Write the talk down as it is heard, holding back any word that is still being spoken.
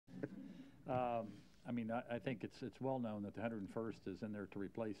I mean, I think it's well known that the 101st is in there to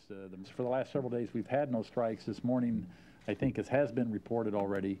replace them. For the last several days, we've had no strikes. This morning, I think, as has been reported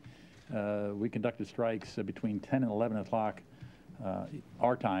already, we conducted strikes between 10 and 11 o'clock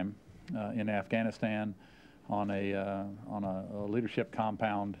our time in Afghanistan on a leadership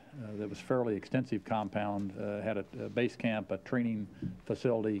compound that was fairly extensive compound, had a base camp, a training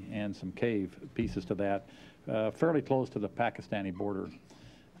facility, and some cave pieces to that, fairly close to the Pakistani border.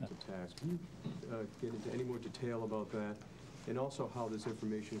 Task. Can you get into any more detail about that, and also how this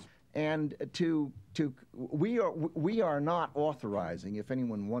information is? And we are not authorizing, if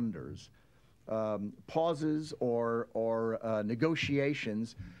anyone wonders, pauses or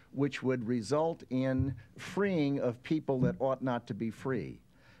negotiations which would result in freeing of people that ought not to be free,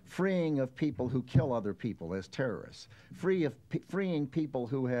 freeing of people who kill other people as terrorists, freeing people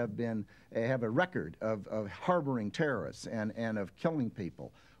who have a record of harboring terrorists and of killing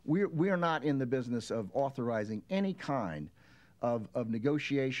people. We are not in the business of authorizing any kind of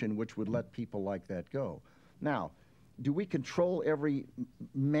negotiation which would let people like that go. Now, do we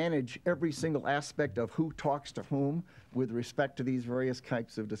manage every single aspect of who talks to whom with respect to these various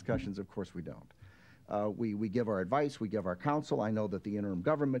types of discussions? Of course we don't. We give our advice, we give our counsel. I know that the interim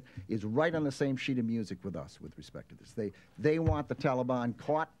government is right on the same sheet of music with us with respect to this. They want the Taliban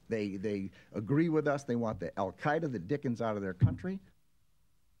caught. They agree with us. They want the al-Qaida, the Dickens, out of their country.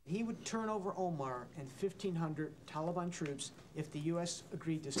 He would turn over Omar and 1,500 Taliban troops if the U.S.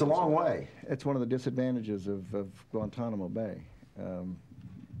 agreed to. It's a long way. It's one of the disadvantages of Guantanamo Bay.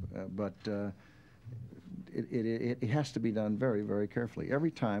 But it has to be done very, very carefully.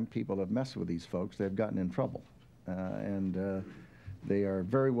 Every time people have messed with these folks, they've gotten in trouble. They are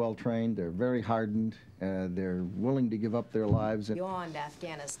very well trained, they're very hardened, they're willing to give up their lives. Beyond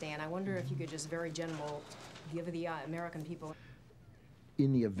Afghanistan, I wonder if you could just very general give the American people.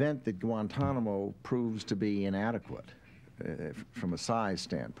 In the event that Guantanamo proves to be inadequate from a size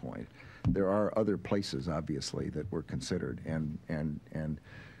standpoint, there are other places, obviously, that were considered, and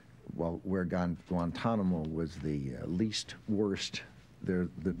well, where Guantanamo was the least worst, there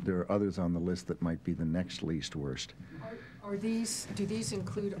are others on the list that might be the next least worst. Do these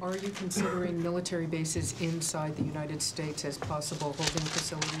include, are you considering military bases inside the United States as possible holding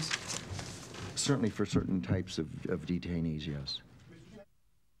facilities? Certainly for certain types of detainees, yes.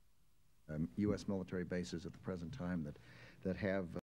 U.S. military bases at the present time that have